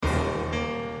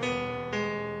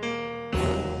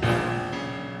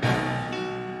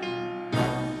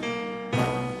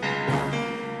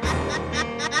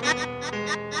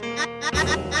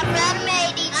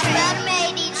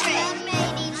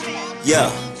Yeah,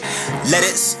 let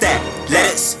it stack, let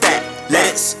it stack, let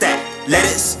it stack, let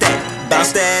it stack.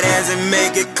 Bounce that ass and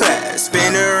make it clap.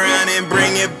 Spin around and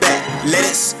bring it back. Let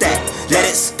it stack, let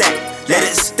it stack, let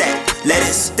it stack, let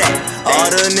it stack. All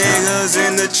the niggas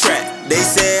in the trap, they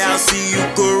say I'll see you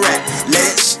could rap. Let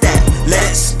it stack, let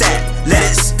it stack, let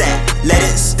it stack, let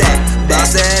it stack.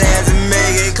 Bounce that ass and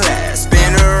make it clap.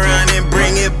 Spin around and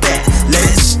bring it back. Let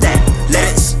it stack, let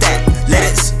it stack, let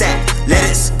it stack, let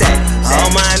it stack. All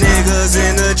my niggas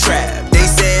in the trap, they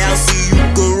say I'll see you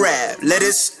could rap. Let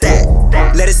it stack,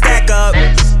 let it stack up.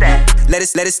 Let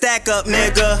it stack up,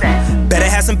 nigga. Better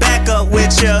have some backup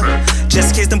with ya,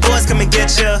 just in case them boys come and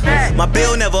get ya. My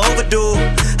bill never overdue.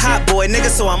 Hot boy, nigga,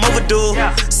 so I'm overdue.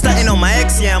 Stunting on my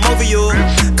ex, yeah, I'm over you.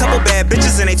 Couple bad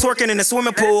bitches and they twerking in the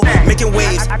swimming pool. Making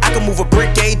waves, I can move a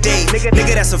brick a day.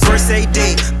 Nigga, that's a first aid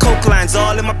date. Coke lines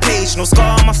all in my page, no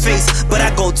scar on my face, but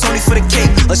I go Tony for the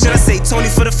cake, or should I say Tony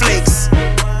for the flakes?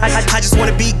 I just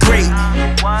wanna be great.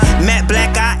 Matte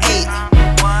Black, I ate.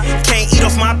 Can't eat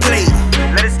off my plate.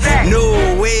 No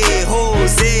way,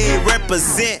 Jose,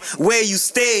 represent where you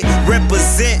stay.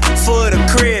 Represent for the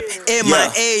crib.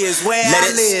 MIA is where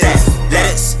I live. Let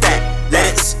it stack, let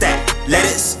it stack, let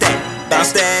it stack.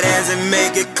 Bounce that ass and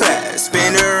make it clap.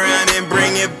 Spin around and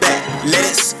bring it back. Let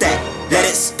it stack, let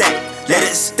it stack, let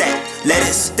it stack, let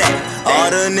it stack. All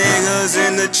the niggas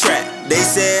in the trap, they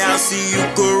say I'll see you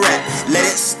could rap. Let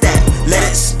it stack, let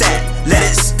it stack, let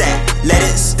it stack, let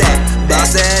it stack.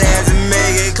 Bounce that ass and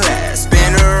make it clap.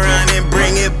 Spin around and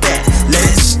bring it back. Let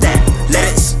it stack, let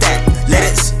it stack, let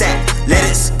it stack, let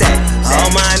it stack. All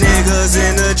my niggas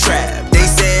in the trap, they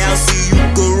say I'll see you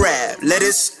could rap. Let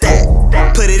it stack.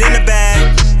 Put it in the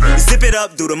bag, zip it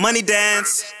up, do the money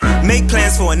dance. Make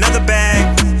plans for another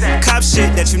bag. Cop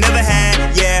shit that you never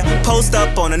had, yeah. Post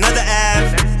up on another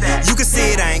app. You can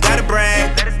see it, I ain't gotta brag.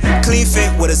 Clean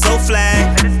fit with a Zoe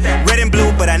flag. Red and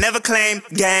blue, but I never claim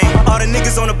gang. All the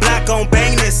niggas on the block gon'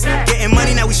 bang this. Getting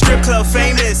money, now we strip club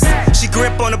famous. She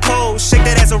grip on the pole, shake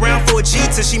that ass around for a G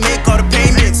till she make all the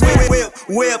payments.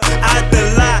 Whip out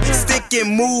the lot, stick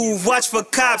and move. Watch for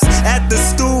cops at the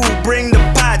stool. Bring the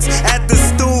pots at the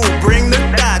stool. Bring the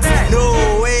dots.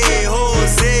 No way,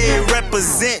 Jose,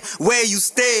 represent where you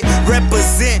stay.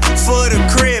 Represent for the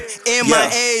crib.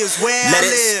 MIA is where I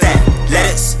live. Let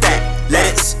it stack, let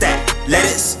it stack, let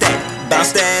it stack.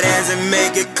 Bounce that ass and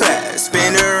make it clap.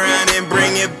 Spin around and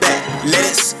bring it back. Let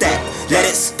it stack, let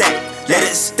it stack, let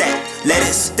it stack, let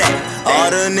it stack. All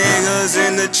the niggas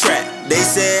in the trap, they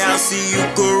say I'll see you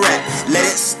could rap. Let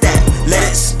it stack, let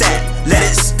it stack, let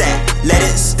it stack, let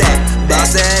it stack.